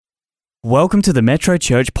Welcome to the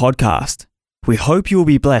Metrochurch podcast. We hope you will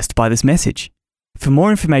be blessed by this message. For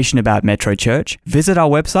more information about Metrochurch, visit our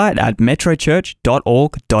website at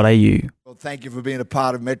metrochurch.org.au. Well, thank you for being a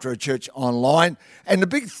part of Metrochurch Online. And a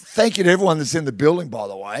big thank you to everyone that's in the building, by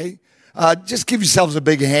the way. Just give yourselves a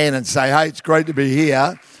big hand and say, hey, it's great to be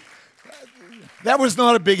here. That was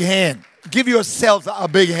not a big hand. Give yourself a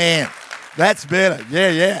big hand. That's better.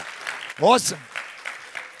 Yeah. Awesome.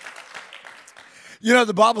 You know,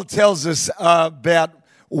 the Bible tells us about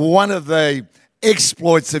one of the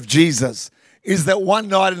exploits of Jesus is that one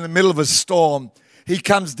night in the middle of a storm, he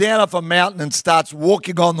comes down off a mountain and starts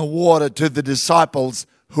walking on the water to the disciples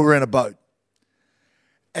who are in a boat.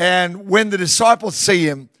 And when the disciples see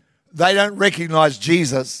him, they don't recognize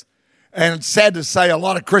Jesus. And it's sad to say a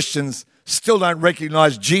lot of Christians still don't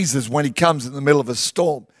recognize Jesus when he comes in the middle of a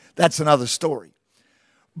storm. That's another story.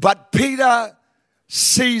 But Peter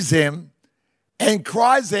sees him and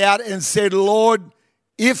cries out and said, Lord,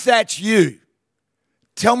 if that's you,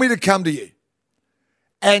 tell me to come to you.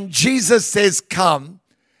 And Jesus says, come.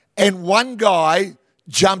 And one guy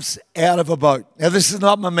jumps out of a boat. Now, this is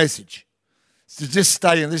not my message. So just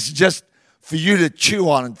stay in. This is just for you to chew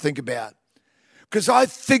on and think about. Because I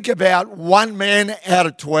think about one man out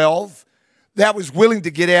of 12 that was willing to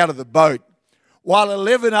get out of the boat, while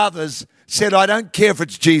 11 others said, I don't care if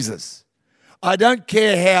it's Jesus. I don't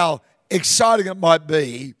care how exciting it might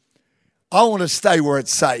be, I want to stay where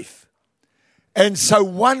it's safe. And so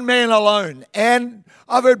one man alone, and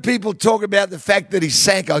I've heard people talk about the fact that he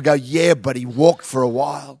sank. I go, yeah, but he walked for a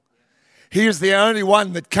while. He was the only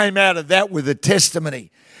one that came out of that with a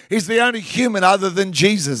testimony. He's the only human other than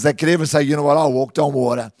Jesus that could ever say, you know what, I walked on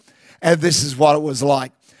water, and this is what it was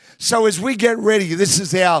like. So as we get ready, this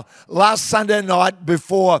is our last Sunday night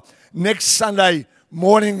before next Sunday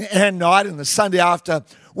morning and night and the Sunday after,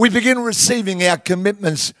 we begin receiving our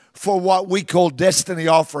commitments for what we call Destiny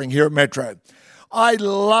Offering here at Metro. I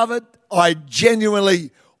love it. I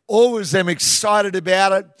genuinely always am excited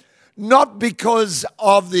about it, not because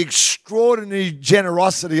of the extraordinary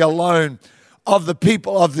generosity alone of the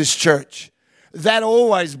people of this church. That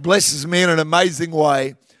always blesses me in an amazing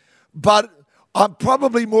way. But I'm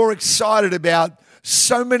probably more excited about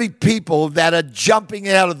so many people that are jumping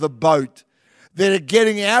out of the boat, that are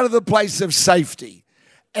getting out of the place of safety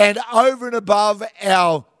and over and above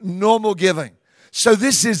our normal giving. So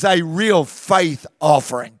this is a real faith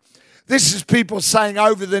offering. This is people saying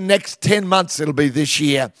over the next 10 months, it'll be this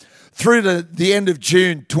year, through to the end of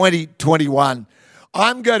June 2021,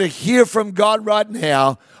 I'm going to hear from God right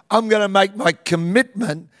now. I'm going to make my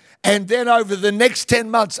commitment. And then over the next 10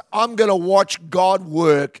 months, I'm going to watch God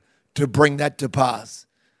work to bring that to pass.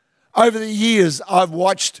 Over the years, I've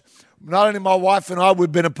watched, not only my wife and I,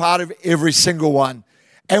 we've been a part of every single one.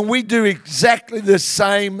 And we do exactly the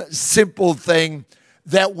same simple thing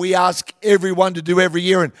that we ask everyone to do every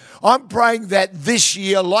year. And I'm praying that this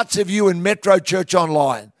year, lots of you in Metro Church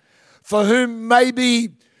Online, for whom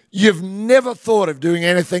maybe you've never thought of doing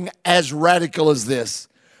anything as radical as this,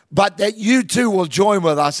 but that you too will join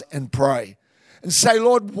with us and pray and say,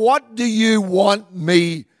 Lord, what do you want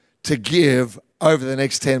me to give over the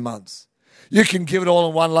next 10 months? You can give it all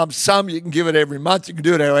in one lump sum. You can give it every month. You can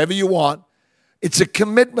do it however you want. It's a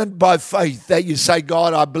commitment by faith that you say,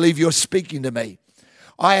 God, I believe you're speaking to me.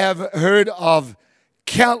 I have heard of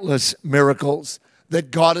countless miracles that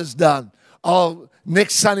God has done. I'll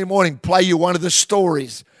next Sunday morning play you one of the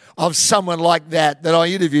stories of someone like that I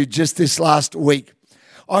interviewed just this last week.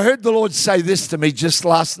 I heard the Lord say this to me just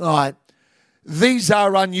last night. These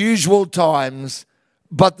are unusual times,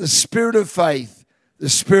 but the spirit of faith, the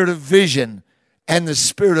spirit of vision, and the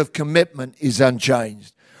spirit of commitment is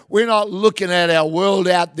unchanged. We're not looking at our world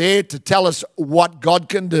out there to tell us what God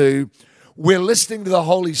can do. We're listening to the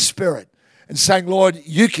Holy Spirit and saying, Lord,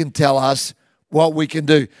 you can tell us what we can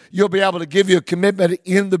do. You'll be able to give your commitment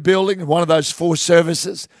in the building in one of those 4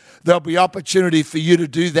 services. There'll be opportunity for you to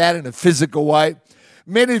do that in a physical way.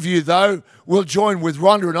 Many of you, though, will join with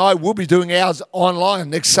Rhonda and I. We'll be doing ours online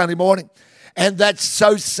next Sunday morning. And that's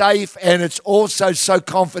so safe, and it's also so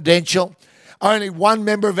confidential. Only one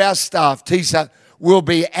member of our staff, Tisa, will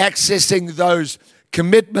be accessing those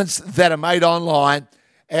commitments that are made online.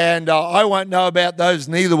 And I won't know about those,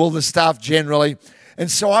 neither will the staff generally.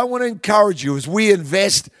 And so I want to encourage you as we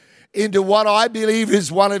invest into what I believe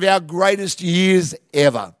is one of our greatest years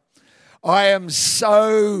ever. I am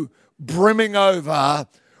so brimming over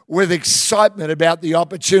with excitement about the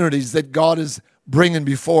opportunities that God is bringing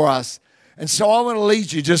before us. And so I want to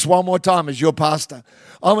lead you just one more time as your pastor.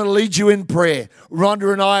 I want to lead you in prayer.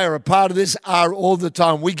 Rhonda and I are a part of this all the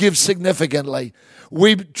time. We give significantly.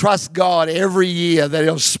 We trust God every year that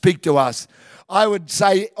He'll speak to us. I would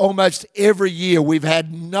say almost every year we've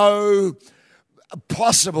had no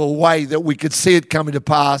possible way that we could see it coming to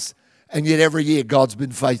pass, and yet every year God's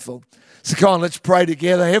been faithful. So come on, let's pray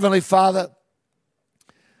together. Heavenly Father,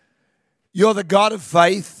 You're the God of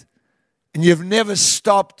faith, and You've never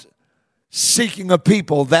stopped seeking a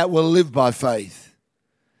people that will live by faith.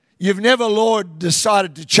 You've never, Lord,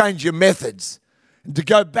 decided to change Your methods and to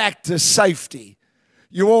go back to safety.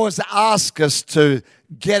 You always ask us to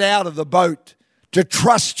get out of the boat, to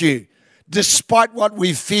trust You, despite what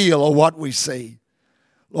we feel or what we see.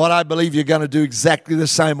 Lord, I believe You're going to do exactly the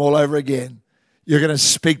same all over again. You're going to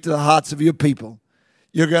speak to the hearts of Your people.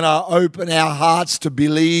 You're going to open our hearts to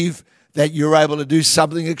believe that You're able to do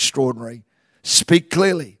something extraordinary. Speak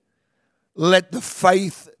clearly. Let the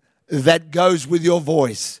faith that goes with Your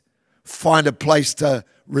voice find a place to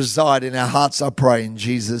reside in our hearts, I pray, in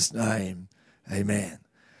Jesus' name. Amen.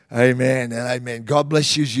 Amen and amen. God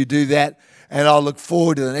bless you as you do that. And I'll look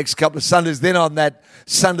forward to the next couple of Sundays. Then on that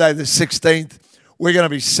Sunday the 16th, we're going to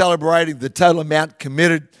be celebrating the total amount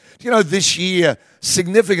committed. You know, this year,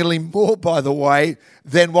 significantly more, by the way,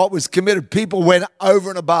 than what was committed. People went over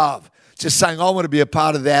and above, just saying, I want to be a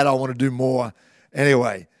part of that. I want to do more.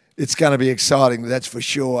 Anyway, it's going to be exciting, that's for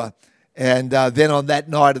sure. And then on that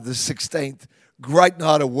night of the 16th, great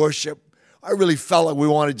night of worship. I really felt like we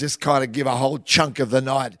want to just kind of give a whole chunk of the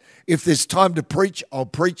night. If there's time to preach, I'll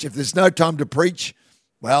preach. If there's no time to preach,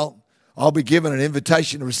 well, I'll be given an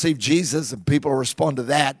invitation to receive Jesus, and people will respond to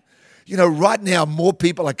that. You know, right now, more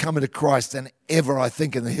people are coming to Christ than ever, I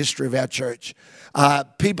think, in the history of our church.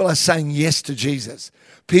 People are saying yes to Jesus.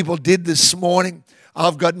 People did this morning.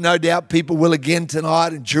 I've got no doubt people will again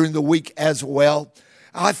tonight and during the week as well.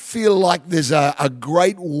 I feel like there's a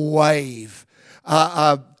great wave,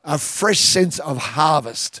 a fresh sense of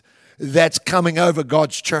harvest that's coming over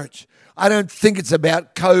God's church. I don't think it's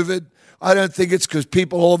about COVID. I don't think it's because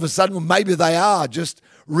people all of a sudden, well, maybe they are just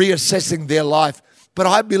reassessing their life. But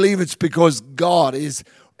I believe it's because God is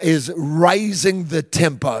raising the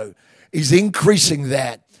tempo. He's increasing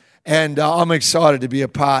that. And I'm excited to be a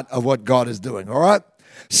part of what God is doing, all right?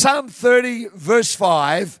 Psalm 30, verse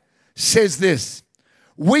 5 says this,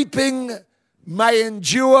 weeping may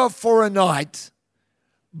endure for a night,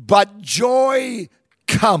 but joy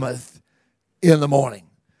cometh in the morning.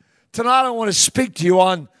 Tonight I want to speak to you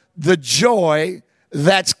on the joy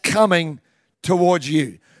that's coming towards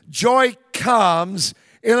you. Joy comes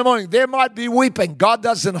in the morning. There might be weeping. God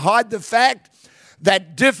doesn't hide the fact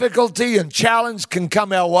that difficulty and challenge can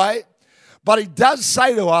come our way. But He does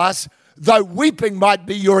say to us, though weeping might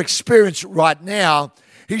be your experience right now,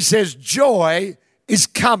 He says joy is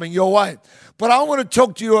coming your way. But I want to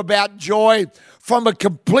talk to you about joy from a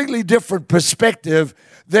completely different perspective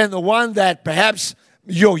than the one that perhaps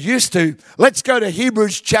you're used to. Let's go to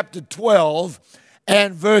Hebrews chapter 12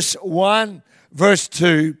 and verse 1, verse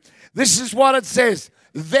 2. This is what it says.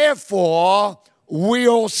 Therefore, we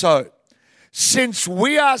also, since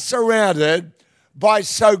we are surrounded by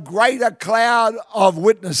so great a cloud of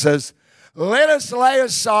witnesses, let us lay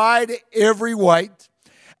aside every weight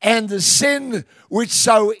and the sin which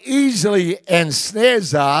so easily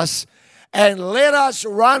ensnares us, and let us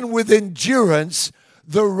run with endurance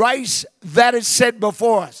the race that is set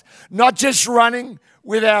before us. Not just running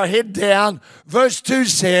with our head down. Verse 2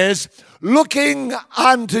 says, looking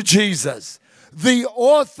unto Jesus, the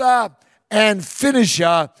author and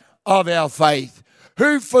finisher of our faith,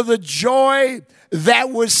 who for the joy that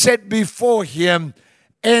was set before Him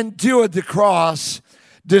endured the cross,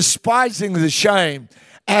 despising the shame,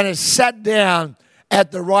 and has sat down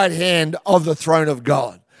at the right hand of the throne of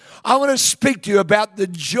God. I want to speak to you about the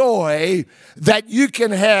joy that you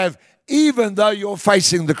can have even though you're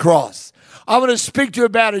facing the cross. I want to speak to you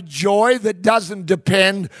about a joy that doesn't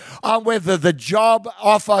depend on whether the job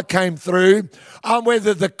offer came through, on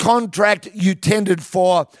whether the contract you tendered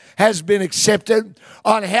for has been accepted,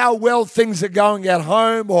 on how well things are going at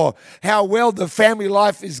home or how well the family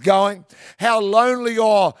life is going, how lonely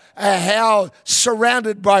or how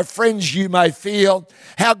surrounded by friends you may feel,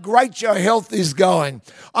 how great your health is going.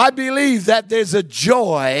 I believe that there's a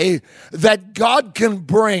joy that God can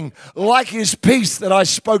bring, like His peace that I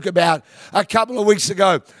spoke about a couple of weeks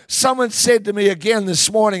ago. Someone said to me again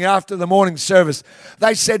this morning after the morning service,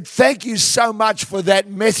 they said, thank you so much for that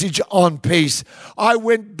message on peace. I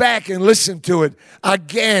went back and listened to it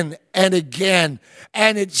again and again,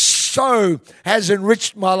 and it so has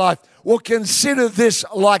enriched my life. well, consider this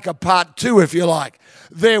like a part two, if you like.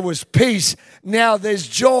 There was peace, now there's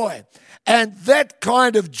joy. And that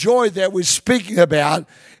kind of joy that we're speaking about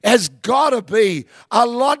has got to be a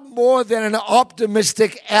lot more than an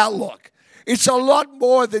optimistic outlook. It's a lot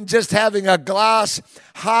more than just having a glass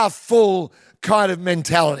half full kind of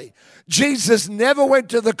mentality. Jesus never went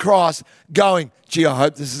to the cross going, gee, I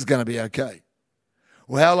hope this is going to be okay.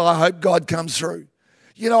 Well, I hope God comes through.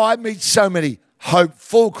 You know, I meet so many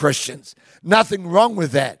hopeful Christians. Nothing wrong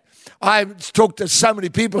with that. I talk to so many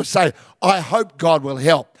people who say, I hope God will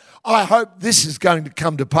help. I hope this is going to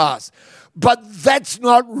come to pass. But that's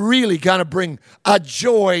not really going to bring a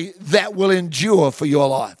joy that will endure for your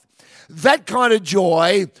life. That kind of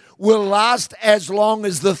joy will last as long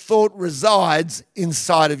as the thought resides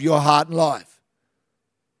inside of your heart and life.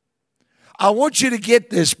 I want you to get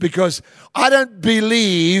this, because I don't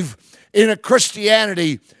believe in a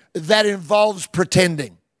Christianity that involves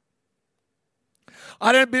pretending.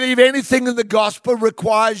 I don't believe anything in the gospel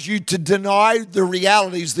requires you to deny the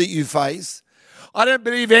realities that you face. I don't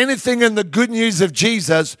believe anything in the good news of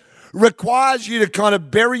Jesus requires you to kind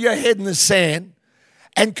of bury your head in the sand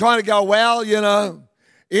and kind of go, well, you know,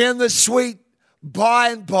 in the sweet by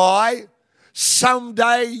and by,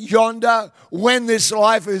 someday yonder, when this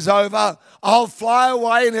life is over, I'll fly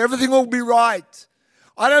away and everything will be right.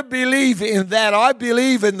 I don't believe in that. I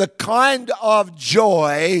believe in the kind of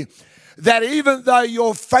joy that even though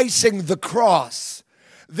you're facing the cross,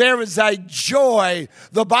 there is a joy.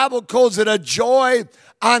 The Bible calls it a joy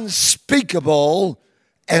unspeakable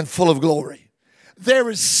and full of glory. There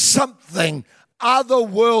is something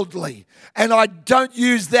otherworldly, and I don't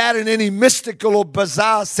use that in any mystical or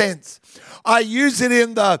bizarre sense. I use it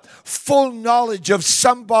in the full knowledge of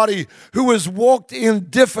somebody who has walked in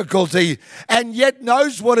difficulty and yet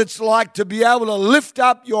knows what it's like to be able to lift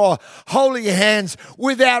up your holy hands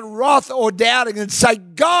without wrath or doubting and say,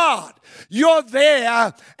 God, you're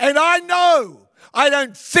there, and I know. I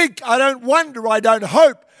don't think, I don't wonder, I don't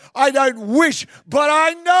hope, I don't wish, but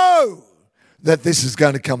I know that this is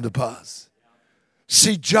going to come to pass.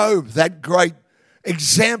 See, Job, that great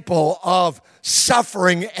example of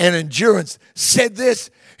suffering and endurance, said this.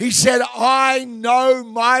 He said, I know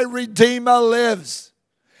my Redeemer lives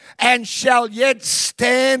and shall yet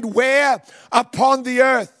stand where? Upon the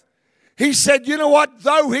earth. He said, you know what?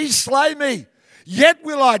 Though he slay me, yet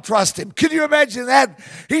will I trust him. Can you imagine that?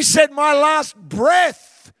 He said, my last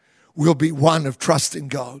breath will be one of trusting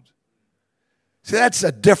God. See, that's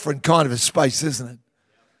a different kind of a space, isn't it?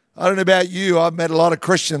 I don't know about you. I've met a lot of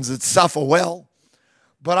Christians that suffer well,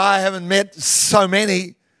 but I haven't met so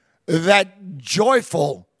many that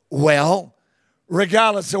joyful well,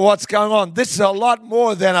 regardless of what's going on. This is a lot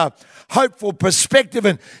more than a hopeful perspective.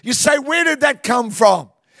 And you say, where did that come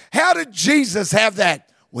from? How did Jesus have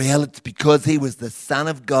that? Well, it's because he was the Son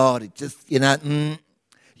of God. It just,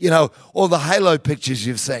 all the halo pictures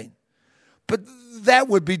you've seen. But that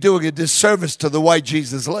would be doing a disservice to the way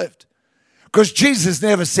Jesus lived. Because Jesus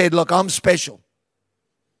never said, look, I'm special.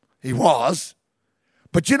 He was.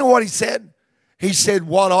 But you know what he said? He said,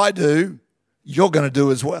 what I do, you're going to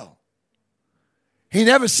do as well. He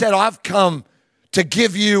never said, I've come to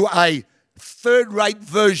give you a third-rate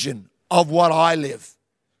version of what I live.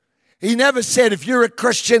 He never said, if you're a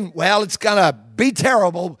Christian, well, it's going to be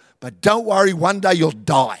terrible, but don't worry, one day you'll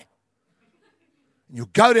die. You'll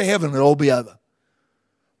go to heaven and it'll all be over.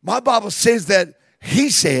 My Bible says that he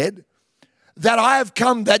said that I have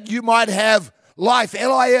come that you might have life,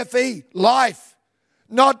 L-I-F-E, life.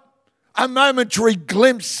 Not a momentary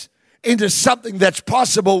glimpse into something that's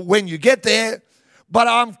possible when you get there, but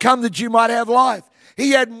I'm come that you might have life.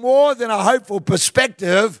 He had more than a hopeful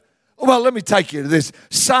perspective. Well, let me take you to this.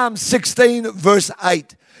 Psalm 16, verse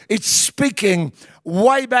 8. It's speaking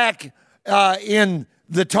way back in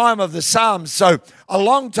the time of the Psalms, so a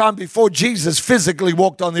long time before Jesus physically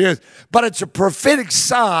walked on the earth. But it's a prophetic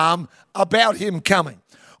psalm about him coming.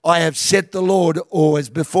 I have set the Lord always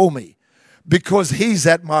before me. Because he's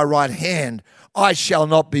at my right hand, I shall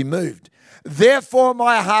not be moved. Therefore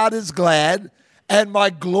my heart is glad, and my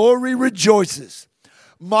glory rejoices.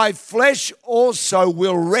 My flesh also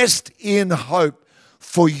will rest in hope.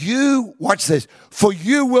 For you, watch this, for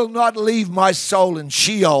you will not leave my soul in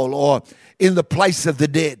Sheol, or in the place of the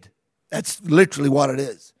dead. That's literally what it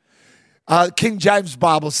is. King James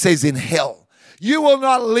Bible says in hell. You will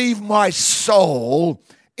not leave my soul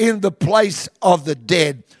in the place of the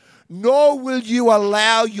dead, nor will you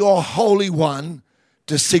allow your Holy One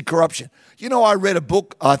to see corruption. You know, I read a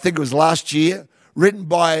book, I think it was last year, written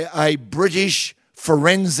by a British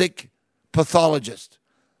forensic pathologist.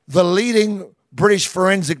 The leading British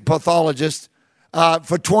forensic pathologist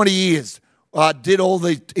for 20 years.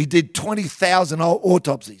 He did 20,000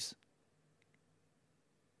 autopsies.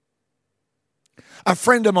 A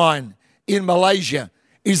friend of mine in Malaysia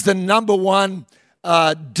is the number one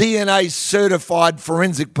DNA certified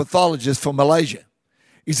forensic pathologist for Malaysia.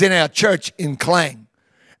 He's in our church in Klang.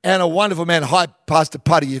 And a wonderful man. Hi, Pastor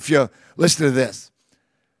Putty, if you're listening to this.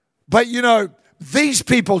 But, you know, these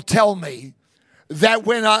people tell me that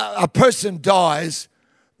when a person dies,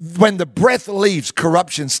 when the breath leaves,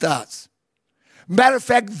 corruption starts. Matter of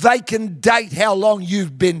fact, they can date how long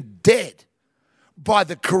you've been dead by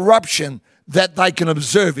the corruption that they can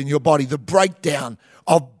observe in your body, the breakdown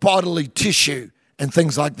of bodily tissue and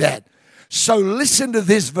things like that. So listen to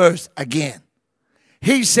this verse again.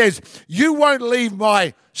 He says, you won't leave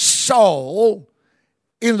my soul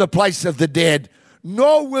in the place of the dead,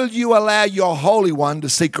 nor will you allow your Holy One to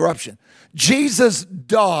see corruption. Jesus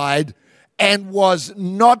died and was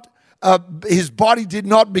not, his body did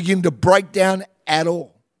not begin to break down at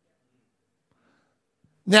all.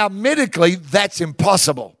 Now, medically, that's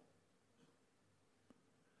impossible.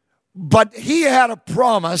 But he had a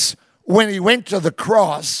promise when he went to the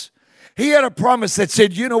cross. He had a promise that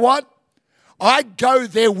said, you know what? I go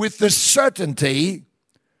there with the certainty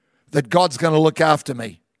that God's going to look after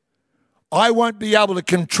me. I won't be able to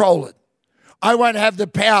control it. I won't have the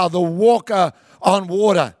power, the walker on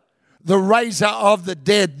water, the raiser of the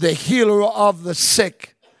dead, the healer of the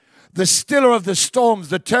sick, the stiller of the storms,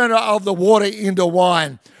 the turner of the water into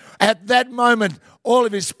wine. At that moment, all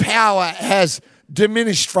of his power has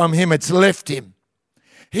diminished from him. It's left him.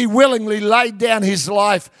 He willingly laid down his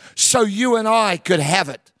life so you and I could have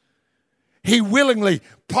it. He willingly,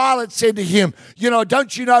 Pilate said to him, you know,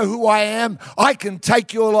 don't you know who I am? I can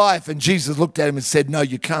take your life. And Jesus looked at him and said, no,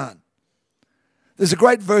 you can't. There's a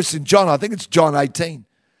great verse in John, I think it's John 18,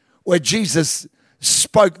 where Jesus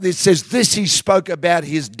spoke, this says, this he spoke about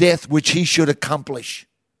his death, which he should accomplish.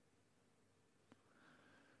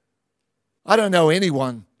 I don't know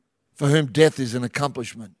anyone for whom death is an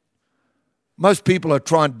accomplishment. Most people are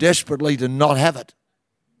trying desperately to not have it.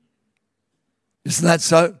 Isn't that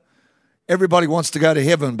so? Everybody wants to go to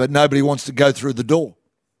heaven, but nobody wants to go through the door.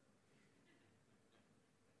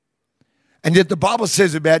 And yet the Bible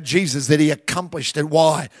says about Jesus that he accomplished it.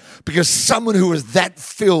 Why? Because someone who was that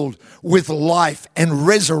filled with life and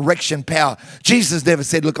resurrection power. Jesus never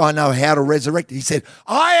said, look, I know how to resurrect. He said,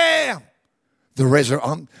 I am the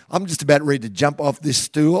resurrection. I'm just about ready to jump off this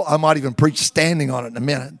stool. I might even preach standing on it in a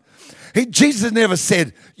minute. Jesus never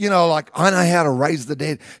said, you know, like, I know how to raise the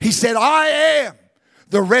dead. He said, I am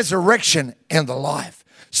the resurrection and the life.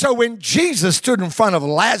 So when Jesus stood in front of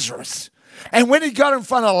Lazarus, and when he got in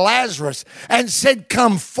front of Lazarus and said,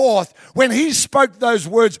 come forth, when he spoke those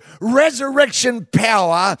words, resurrection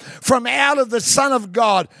power from out of the Son of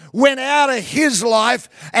God went out of his life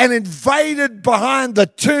and invaded behind the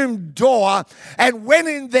tomb door and went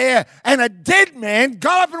in there, and a dead man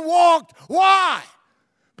got up and walked. Why?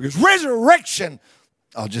 Because resurrection,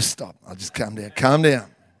 I'll just stop. I'll just calm down. Calm down.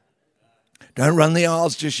 Don't run the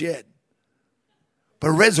aisles just yet. But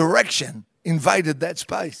resurrection invaded that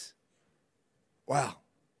space. Wow.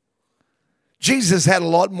 Jesus had a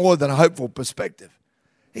lot more than a hopeful perspective.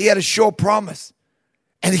 He had a sure promise.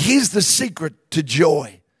 And here's the secret to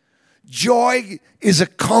joy. Joy is a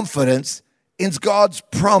confidence in God's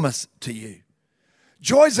promise to you.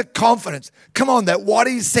 Joy is a confidence. Come on, that what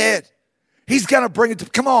he said, he's going to bring it to,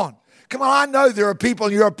 come on. Come on, I know there are people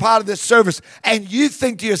and you're a part of this service and you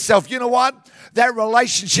think to yourself, you know what? That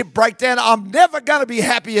relationship breakdown, I'm never going to be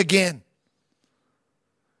happy again.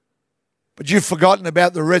 But you've forgotten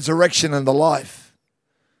about the resurrection and the life.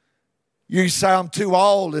 You say, I'm too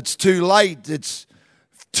old, it's too late, it's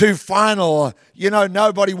too final. You know,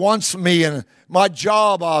 nobody wants me and my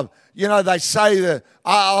job, they say that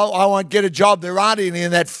I won't get a job. There aren't any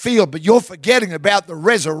in that field. But you're forgetting about the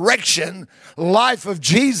resurrection life of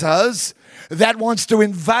Jesus that wants to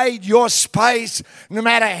invade your space. No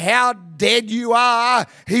matter how dead you are,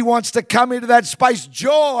 he wants to come into that space.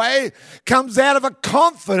 Joy comes out of a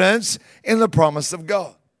confidence in the promise of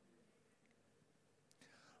God.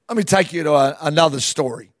 Let me take you to another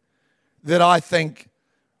story that I think,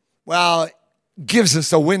 gives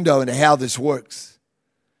us a window into how this works.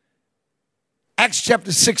 Acts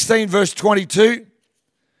chapter 16, verse 22.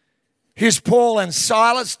 Here's Paul and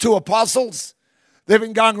Silas, two apostles. They've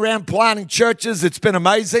been going around planting churches. It's been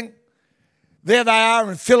amazing. There they are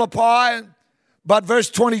in Philippi. But verse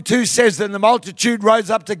 22 says, then the multitude rose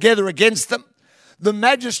up together against them. The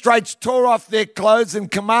magistrates tore off their clothes and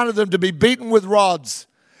commanded them to be beaten with rods.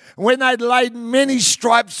 When they'd laid many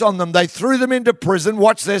stripes on them, they threw them into prison.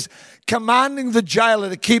 Watch this. Commanding the jailer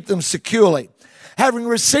to keep them securely. having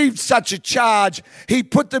received such a charge, he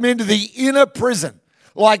put them into the inner prison.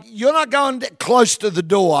 Like, you're not going close to the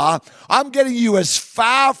door. I'm getting you as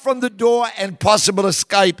far from the door and possible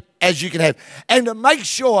escape as you can have. And to make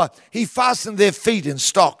sure, he fastened their feet in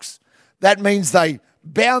stocks. That means they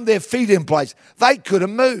bound their feet in place. They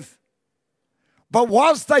couldn't move. But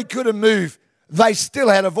whilst they couldn't move, they still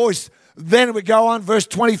had a voice. Then we go on, verse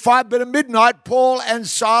 25. But at midnight, Paul and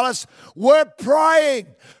Silas were praying.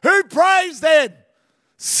 Who prays then?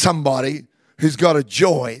 Somebody who's got a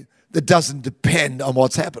joy that doesn't depend on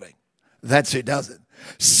what's happening. That's who does it.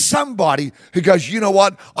 Somebody who goes, you know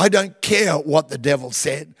what? I don't care what the devil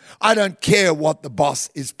said. I don't care what the boss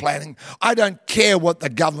is planning. I don't care what the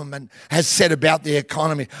government has said about the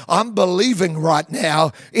economy. I'm believing right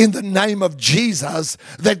now in the name of Jesus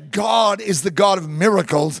that God is the God of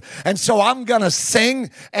miracles. And so I'm going to sing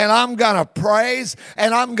and I'm going to praise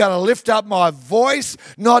and I'm going to lift up my voice.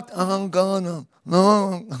 Not, I'm going to.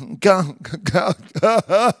 No, not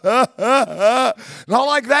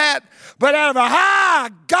like that, but out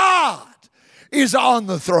of God is on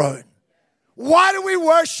the throne. Why do we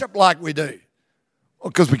worship like we do? Well,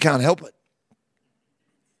 because we can't help it.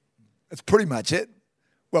 That's pretty much it.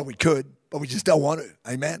 Well, we could, but we just don't want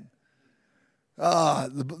to. Amen.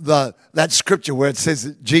 That scripture where it says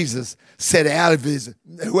that Jesus said, out of his,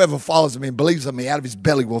 whoever follows me and believes in me, out of his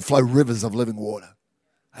belly will flow rivers of living water.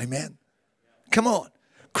 Amen. Come on.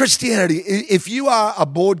 Christianity, if you are a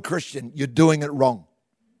bored Christian, you're doing it wrong.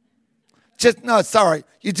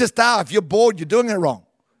 You just are. If you're bored, you're doing it wrong.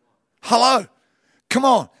 Hello. Come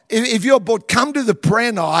on. If you're bored, come to the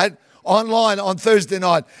prayer night online on Thursday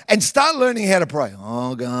night and start learning how to pray.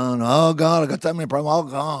 Oh, God, I got so many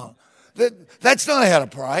problems. Oh, God. That's not how to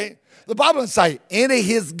pray. The Bible doesn't say, enter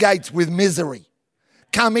his gates with misery.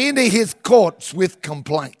 Come into his courts with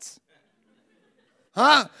complaints.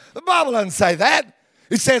 Huh? The Bible doesn't say that.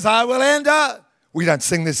 It says, I will enter. We don't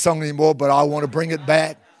sing this song anymore, but I want to bring it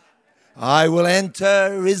back. I will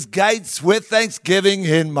enter his gates with thanksgiving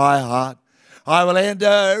in my heart. I will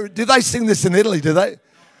enter. Did they sing this in Italy, do they?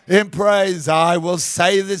 In praise, I will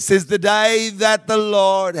say this is the day that the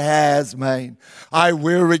Lord has made. I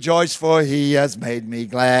will rejoice for he has made me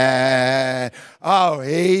glad. Oh,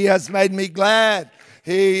 he has made me glad.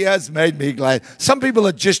 He has made me glad. Some people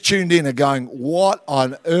are just tuned in and going, what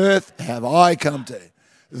on earth have I come to?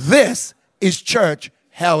 This is church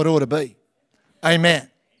how it ought to be. Amen.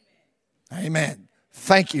 Amen.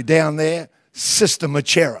 Thank you down there, Sister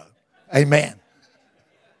Machero. Amen.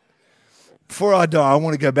 Before I die, I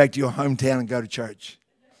want to go back to your hometown and go to church.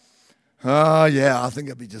 Oh, yeah, I think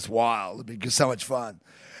it'd be just wild. It'd be so much fun.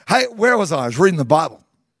 Hey, where was I? I was reading the Bible.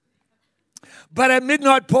 But at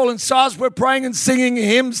midnight, Paul and Silas were praying and singing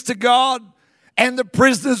hymns to God, and the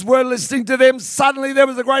prisoners were listening to them. Suddenly there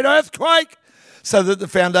was a great earthquake, so that the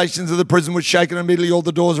foundations of the prison were shaken. Immediately all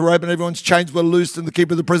the doors were open, everyone's chains were loosed, and the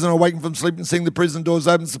keeper of the prison, awakened from sleep and seeing the prison doors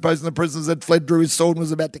open, supposing the prisoners had fled, drew his sword and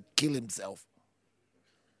was about to kill himself.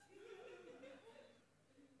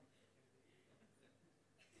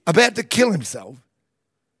 About to kill himself?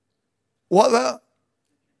 What the?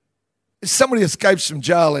 If somebody escapes from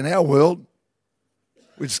jail in our world,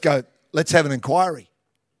 we just go, let's have an inquiry.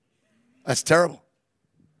 That's terrible.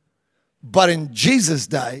 But in Jesus'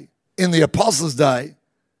 day, in the apostles' day,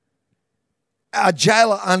 our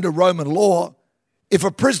jailer under Roman law, if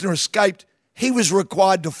a prisoner escaped, he was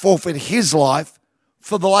required to forfeit his life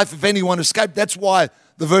for the life of anyone who escaped. That's why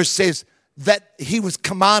the verse says that he was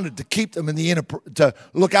commanded to keep them in the inner, to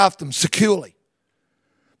look after them securely.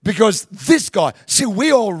 Because this guy, see,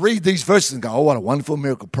 we all read these verses and go, oh, what a wonderful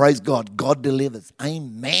miracle. Praise God. God delivers.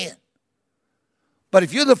 Amen. But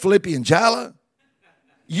if you're the Philippian jailer,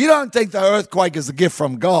 you don't think the earthquake is a gift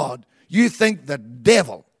from God. You think the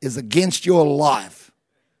devil is against your life.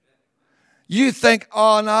 You think,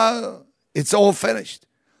 oh, no, it's all finished.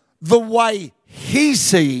 The way he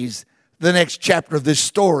sees the next chapter of this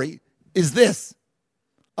story is this.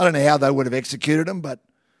 I don't know how they would have executed him, but,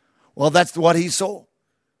 well, that's what he saw.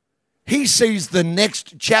 He sees the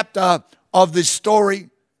next chapter of this story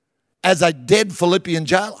as a dead Philippian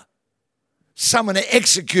jailer. Someone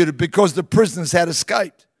executed because the prisoners had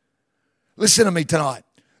escaped. Listen to me tonight.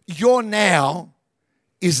 Your now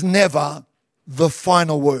is never the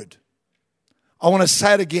final word. I want to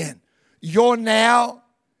say it again. Your now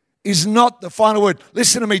is not the final word.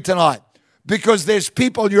 Listen to me tonight. Because there's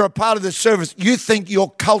people, you're a part of the service, you think your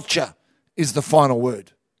culture is the final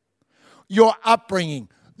word. Your upbringing,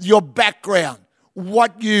 your background,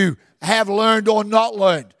 what you have learned or not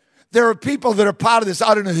learned. There are people that are part of this.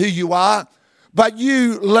 I don't know who you are, but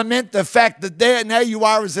you lament the fact that there now you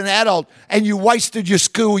are as an adult and you wasted your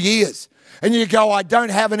school years. And you go, I don't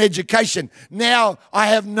have an education. Now I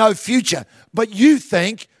have no future. But you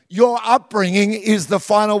think your upbringing is the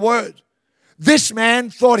final word. This man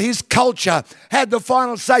thought his culture had the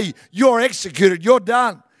final say. You're executed. You're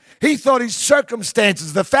done. He thought his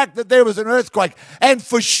circumstances, the fact that there was an earthquake, and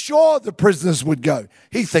for sure the prisoners would go.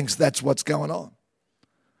 He thinks that's what's going on.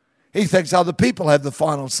 He thinks other people have the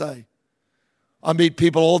final say. I meet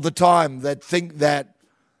people all the time that think that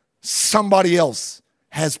somebody else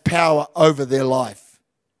has power over their life.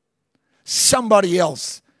 Somebody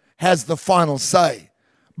else has the final say.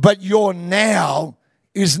 But your now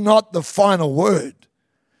is not the final word.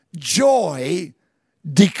 Joy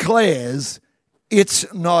declares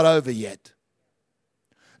it's not over yet.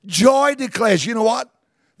 Joy declares, you know what?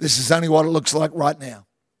 This is only what it looks like right now.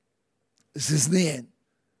 This is the end.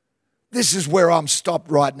 This is where I'm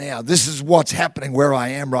stopped right now. This is what's happening where I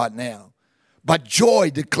am right now. But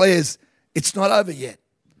joy declares it's not over yet.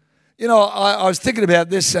 You know, I was thinking about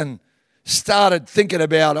this and started thinking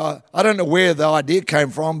about, I don't know where the idea came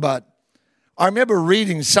from, but I remember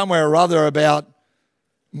reading somewhere or other about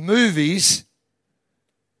movies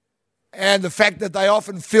and the fact that they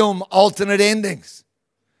often film alternate endings.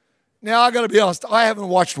 Now, I've got to be honest, I haven't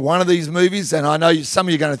watched one of these movies, and I know some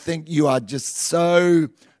of you are going to think you are just so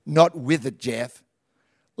not with it, Geoff.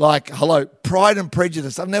 Like, hello, Pride and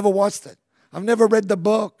Prejudice. I've never watched it. I've never read the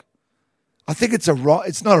book. I think it's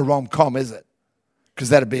not a rom-com, is it? Because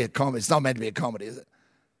that'd be a comedy. It's not meant to be a comedy, is it?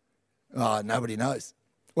 Oh, nobody knows.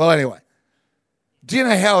 Well, anyway, do you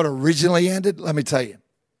know how it originally ended? Let me tell you.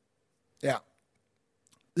 Yeah.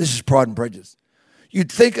 This is Pride and Prejudice.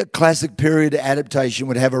 You'd think a classic period adaptation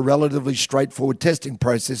would have a relatively straightforward testing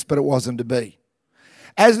process, but it wasn't to be.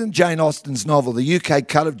 As in Jane Austen's novel, the UK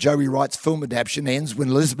cut of Joey Wright's film adaptation ends when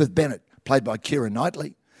Elizabeth Bennet, played by Keira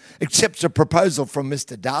Knightley, accepts a proposal from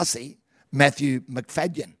Mr. Darcy, Matthew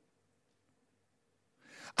McFadyen.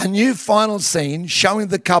 A new final scene showing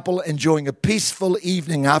the couple enjoying a peaceful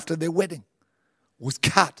evening after their wedding was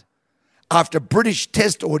cut after British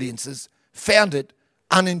test audiences found it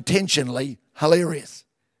unintentionally hilarious.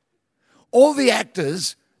 All the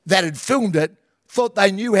actors that had filmed it thought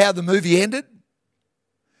they knew how the movie ended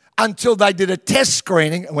until they did a test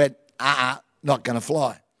screening and went, not going to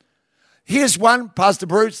fly. Here's one, Pastor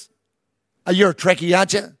Bruce. You're a Trekkie,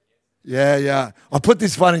 aren't you? Yeah. I put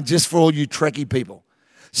this one in just for all you Trekkie people.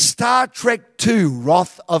 Star Trek II,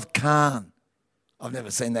 Wrath of Khan. I've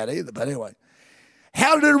never seen that either, but anyway.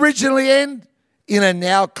 How did it originally end? In a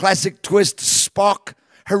now classic twist, Spock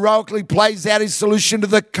heroically plays out his solution to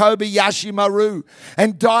the Kobayashi Maru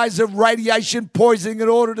and dies of radiation poisoning in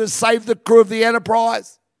order to save the crew of the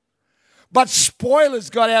Enterprise. But spoilers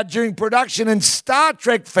got out during production and Star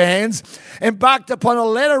Trek fans embarked upon a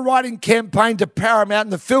letter-writing campaign to Paramount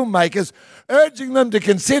and the filmmakers, urging them to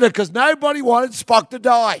consider because nobody wanted Spock to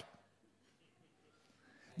die.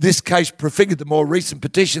 This case prefigured the more recent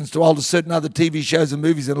petitions to alter certain other TV shows and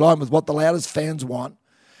movies in line with what the loudest fans want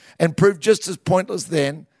and proved just as pointless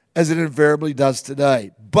then as it invariably does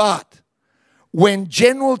today. But when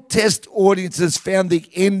general test audiences found the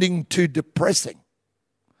ending too depressing,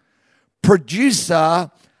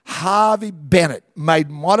 producer Harvey Bennett made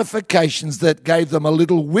modifications that gave them a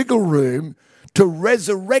little wiggle room to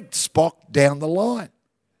resurrect Spock down the line,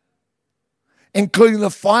 including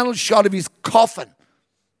the final shot of his coffin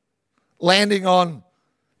landing on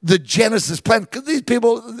the Genesis planet. Because these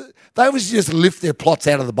people, they always just lift their plots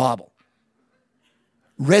out of the Bible.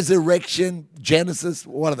 Resurrection, Genesis,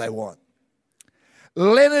 what do they want?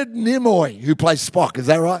 Leonard Nimoy, who plays Spock, is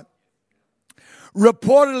that right?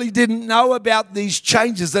 Reportedly didn't know about these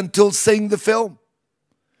changes until seeing the film.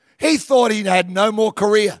 He thought he had no more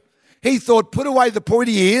career. He thought, put away the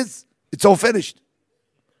pointy ears, it's all finished.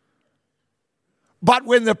 But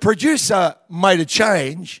when the producer made a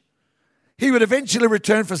change, he would eventually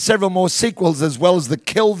return for several more sequels as well as the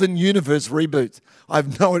Kelvin Universe reboots.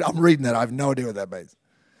 I'm reading that. I have no idea what that means.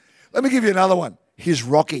 Let me give you another one. Here's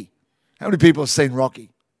Rocky. How many people have seen Rocky?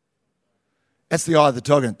 That's the Eye of the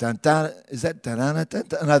Tiger. Dun, dun, is that dun, dun, dun,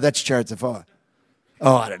 dun? No, that's Chariots of Fire.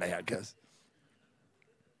 Oh, I don't know how it goes.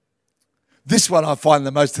 This one I find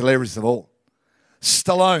the most hilarious of all.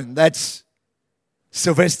 Stallone, that's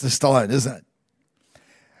Sylvester Stallone, isn't it?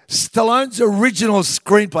 Stallone's original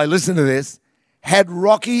screenplay, listen to this, had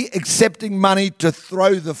Rocky accepting money to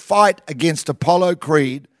throw the fight against Apollo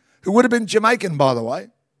Creed, who would have been Jamaican, by the way.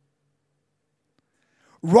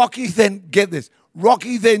 Rocky then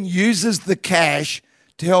uses the cash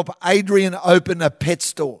to help Adrian open a pet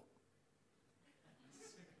store.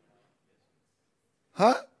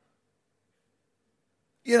 Huh?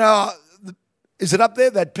 You know, is it up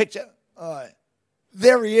there, that picture? Oh,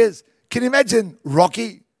 there he is, Can you imagine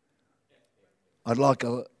Rocky? I'd like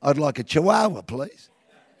a chihuahua, please.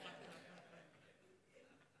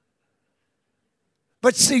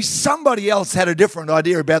 But see, somebody else had a different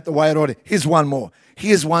idea about the way it ought to. Here's one more.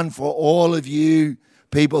 Here's one for all of you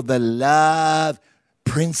people that love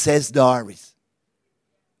Princess Diaries.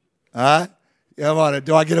 Huh? Come on,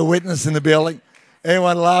 do I get a witness in the building?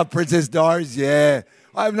 Anyone love Princess Diaries? Yeah.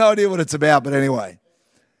 I have no idea what it's about, but anyway.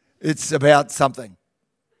 It's about something.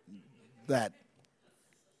 That.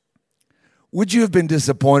 Would you have been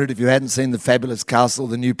disappointed if you hadn't seen the fabulous castle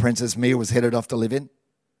the new Princess Mia was headed off to live in?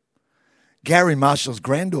 Gary Marshall's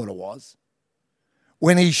granddaughter was.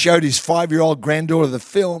 When he showed his 5-year-old granddaughter the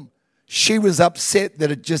film, she was upset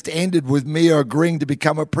that it just ended with Mia agreeing to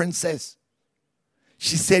become a princess.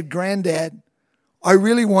 She said, "Granddad, I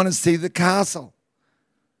really want to see the castle.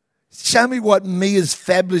 Show me what Mia's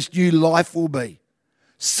fabulous new life will be."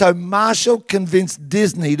 So Marshall convinced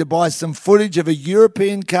Disney to buy some footage of a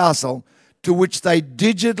European castle to which they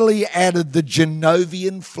digitally added the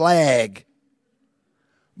Genovian flag.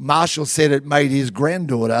 Marshall said it made his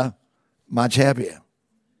granddaughter much happier.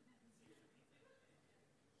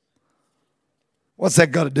 What's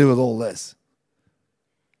that got to do with all this?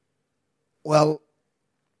 Well,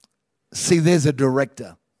 see, there's a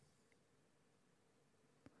director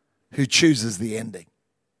who chooses the ending.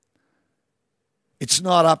 It's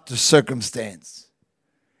not up to circumstance.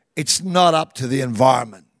 It's not up to the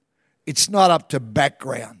environment. It's not up to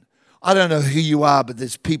background. I don't know who you are, but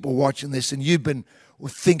there's people watching this and you've been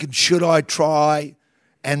thinking, should I try?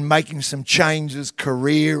 And making some changes,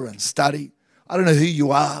 career and study. I don't know who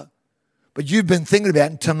you are, but you've been thinking about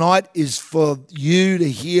it. And tonight is for you to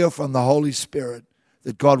hear from the Holy Spirit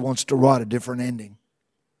that God wants to write a different ending.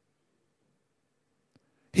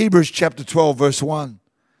 Hebrews chapter 12, verse 1.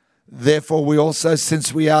 Therefore we also,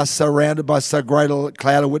 since we are surrounded by so great a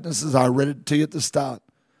cloud of witnesses, I read it to you at the start.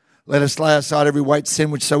 Let us lay aside every weight, sin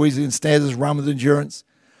which so easily ensnares us, run with endurance.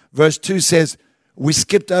 Verse 2 says, we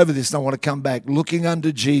skipped over this and I want to come back. Looking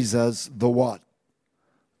unto Jesus, the what?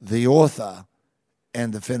 The author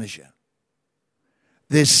and the finisher.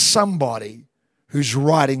 There's somebody who's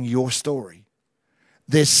writing your story.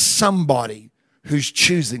 There's somebody who's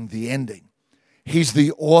choosing the ending. He's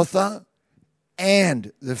the author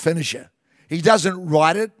and the finisher. He doesn't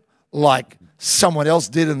write it like someone else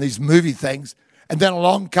did in these movie things, and then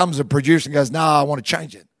along comes a producer and goes, no, I want to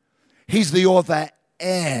change it. He's the author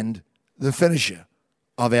and the finisher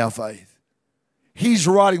of our faith. He's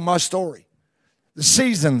writing my story. The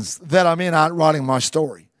seasons that I'm in aren't writing my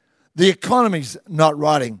story. The economy's not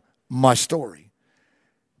writing my story.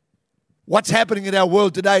 What's happening in our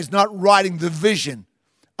world today is not writing the vision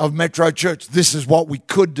of Metro Church. This is what we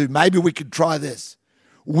could do. Maybe we could try this.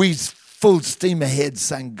 We full steam ahead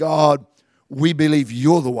saying, God, we believe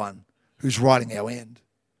you're the one who's writing our end.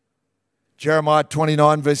 Jeremiah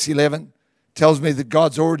 29 verse 11 tells me that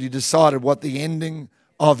God's already decided what the ending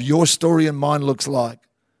of your story and mine looks like.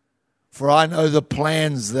 For I know the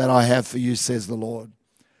plans that I have for you, says the Lord.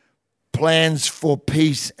 Plans for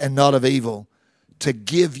peace and not of evil, to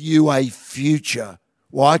give you a future.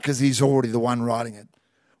 Why? Because he's already the one writing it.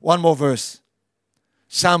 One more verse.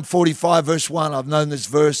 Psalm 45 verse 1. I've known this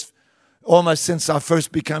verse almost since I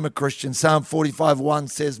first became a Christian. Psalm 45:1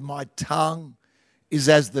 says, my tongue is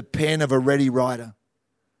as the pen of a ready writer.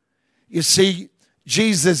 You see,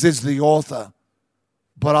 Jesus is the author,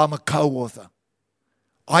 but I'm a co-author.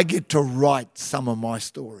 I get to write some of my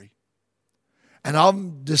story. And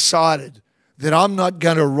I've decided that I'm not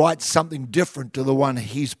going to write something different to the one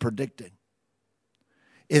he's predicting.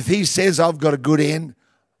 If he says I've got a good end,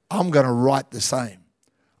 I'm going to write the same.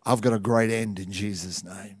 I've got a great end in Jesus'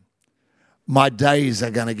 name. My days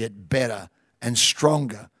are going to get better and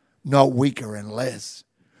stronger, not weaker and less.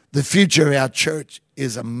 The future of our church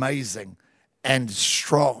is amazing and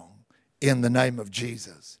strong in the name of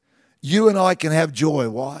Jesus. You and I can have joy.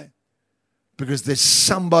 Why? Because there's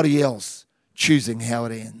somebody else choosing how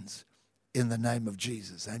it ends in the name of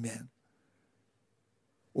Jesus. Amen.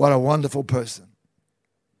 What a wonderful person.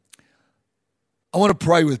 I want to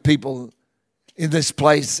pray with people in this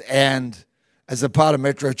place and as a part of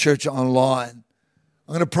Metro Church Online.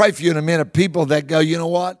 I'm going to pray for you in a minute. People that go, you know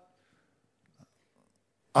what?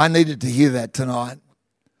 I needed to hear that tonight.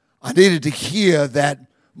 I needed to hear that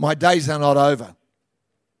my days are not over.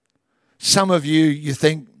 Some of you, you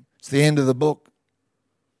think it's the end of the book,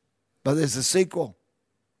 but there's a sequel.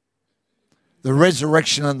 The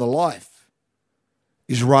resurrection and the life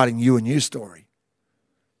is writing you a new story.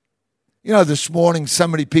 You know, this morning, so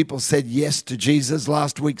many people said yes to Jesus.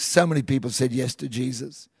 Last week, so many people said yes to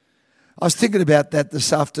Jesus. I was thinking about that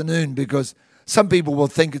this afternoon because Some people will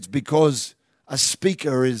think it's because a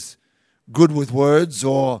speaker is good with words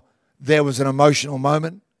or there was an emotional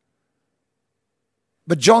moment.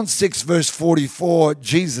 But John 6 verse 44,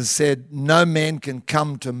 Jesus said, no man can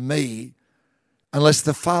come to me unless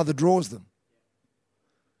the Father draws them.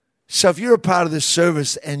 So if you're a part of this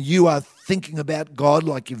service and you are thinking about God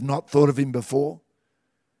like you've not thought of him before,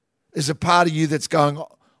 there's a part of you that's going,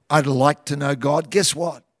 I'd like to know God. Guess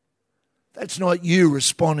what? That's not you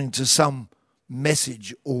responding to some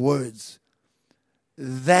message or words.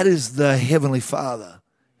 That is the Heavenly Father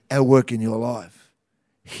at work in your life.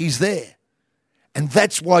 He's there. And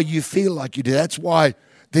that's why you feel like you do. That's why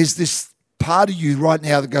there's this part of you right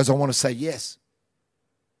now that goes, I want to say yes.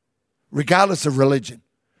 Regardless of religion,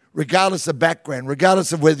 regardless of background,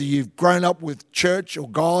 regardless of whether you've grown up with church or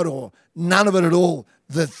God or none of it at all,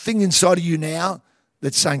 the thing inside of you now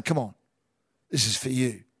that's saying, come on, this is for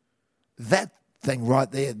you. That thing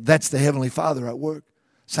right there, that's the Heavenly Father at work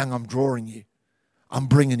saying, I'm drawing you. I'm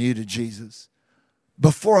bringing you to Jesus.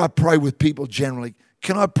 Before I pray with people generally,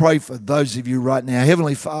 can I pray for those of you right now?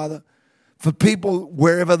 Heavenly Father, for people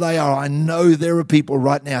wherever they are, I know there are people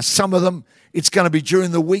right now. Some of them, it's going to be during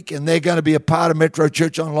the week and they're going to be a part of Metro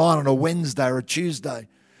Church Online on a Wednesday or a Tuesday.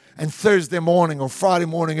 And Thursday morning or Friday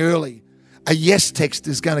morning early, a yes text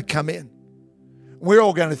is going to come in. We're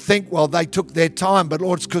all going to think, well, they took their time, but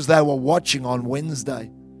Lord, it's because they were watching on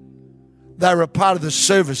Wednesday. They were a part of the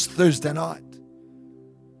service Thursday night.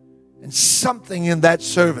 And something in that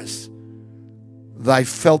service, they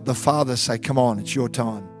felt the Father say, come on, it's your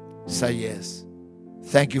time. Say yes.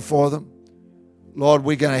 Thank you for them. Lord,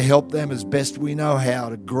 we're going to help them as best we know how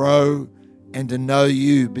to grow and to know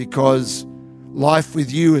you, because life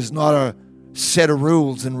with you is not a set of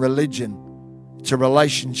rules and religion. It's a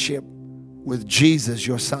relationship with Jesus,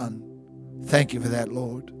 your Son. Thank you for that,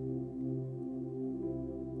 Lord.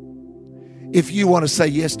 If you want to say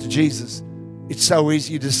yes to Jesus, it's so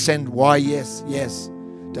easy to send why yes, yes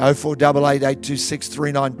to 0488 826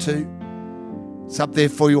 392. It's up there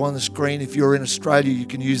for you on the screen. If you're in Australia, you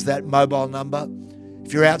can use that mobile number.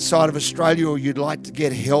 If you're outside of Australia or you'd like to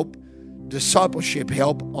get help, discipleship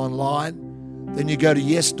help online, then you go to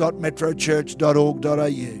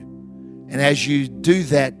yes.metrochurch.org.au. And as you do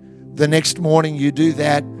that, the next morning you do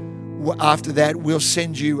that, after that we'll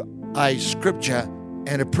send you a scripture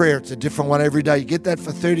and a prayer. It's a different one every day. You get that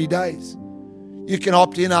for 30 days. You can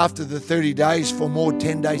opt in after the 30 days for more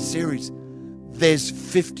 10-day series. There's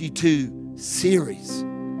 52 series.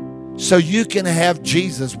 So you can have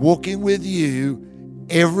Jesus walking with you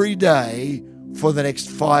every day for the next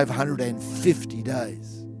 550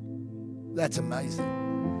 days. That's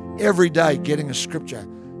amazing. Every day getting a scripture,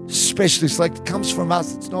 specially selected, comes from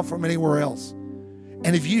us. It's not from anywhere else.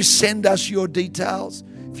 And if you send us your details,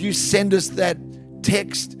 if you send us that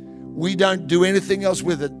text, we don't do anything else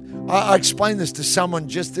with it. I explained this to someone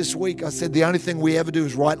just this week. I said the only thing we ever do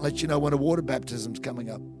is write and let you know when a water baptism's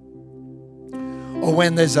coming up. Or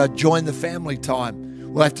when there's a join the family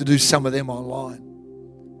time. We'll have to do some of them online.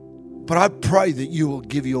 But I pray that you will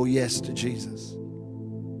give your yes to Jesus.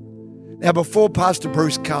 Now, before Pastor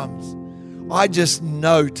Bruce comes, I just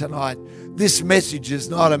know tonight this message is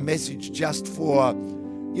not a message just for,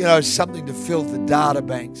 something to fill the data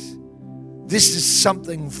banks. This is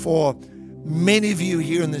something for many of you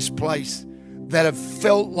here in this place that have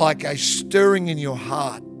felt like a stirring in your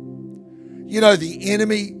heart. The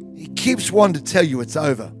enemy, he keeps wanting to tell you it's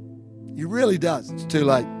over. He really does. It's too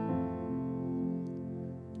late.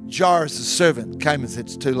 Jairus, the servant, came and said,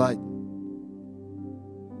 it's too late.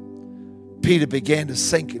 Peter began to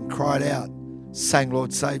sink and cried out, saying,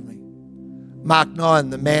 Lord, save me. Mark 9,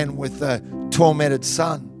 the man with the tormented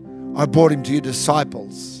son, I brought him to your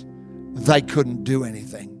disciples. They couldn't do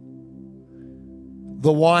anything.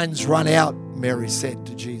 The wine's run out, Mary said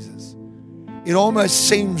to Jesus. It almost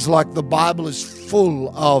seems like the Bible is full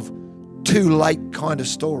of too late kind of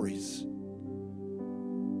stories.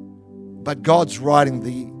 But God's writing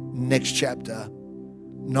the next chapter,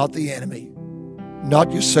 not the enemy,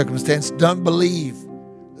 not your circumstance. Don't believe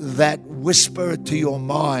that whisper to your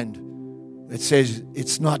mind that says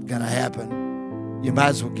it's not going to happen. You might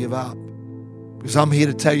as well give up. Because I'm here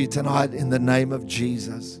to tell you tonight in the name of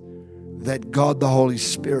Jesus that God the Holy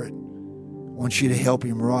Spirit wants you to help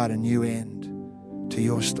him write a new end to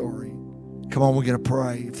your story. Come on, we're going to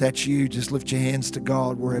pray. If that's you, just lift your hands to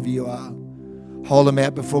God wherever you are. Hold them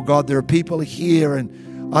out before God. There are people here,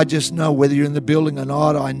 and I just know whether you're in the building or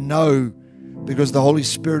not, I know because the Holy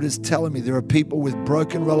Spirit is telling me there are people with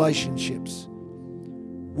broken relationships,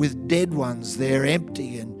 with dead ones. They're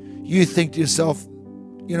empty, and you think to yourself,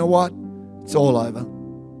 you know what? It's all over.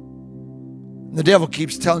 And the devil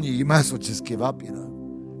keeps telling you, you might as well just give up, you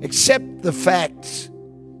know. Accept the facts.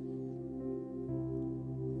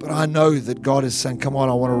 But I know that God is saying, come on,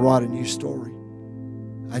 I want to write a new story,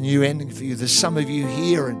 a new ending for you. There's some of you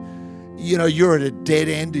here and, you know, you're at a dead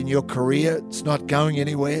end in your career. It's not going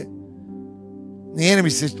anywhere. The enemy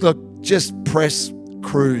says, look, just press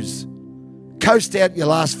cruise. Coast out your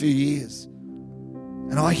last few years.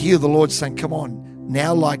 And I hear the Lord saying, come on,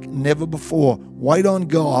 now like never before, wait on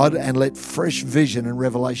God and let fresh vision and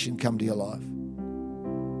revelation come to your life.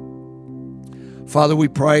 Father, we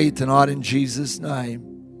pray tonight in Jesus' name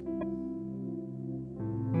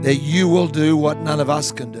that you will do what none of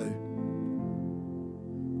us can do.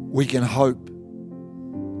 We can hope,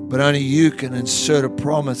 but only you can insert a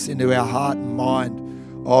promise into our heart and mind.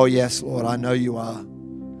 Oh yes, Lord, I know you are.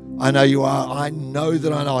 I know you are. I know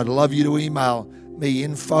that I know. I'd love you to email me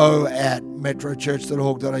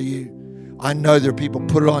info@metrochurch.org.au. I know there are people,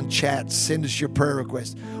 put it on chat, send us your prayer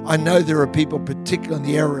request. I know there are people, particularly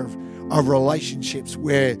in the area of relationships,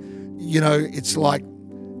 where, you know, it's like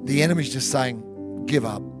the enemy's just saying, give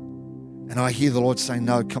up. And I hear the Lord saying,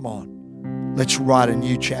 no, come on. Let's write a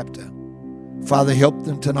new chapter. Father, help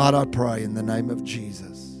them tonight, I pray, in the name of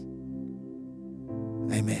Jesus.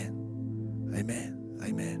 Amen. Amen.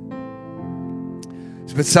 Amen.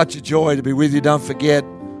 It's been such a joy to be with you. Don't forget,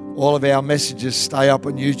 all of our messages stay up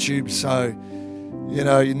on YouTube. So, you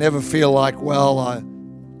know, you never feel like, well, I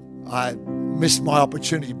missed my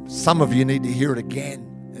opportunity. Some of you need to hear it again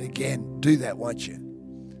and again. Do that, won't you?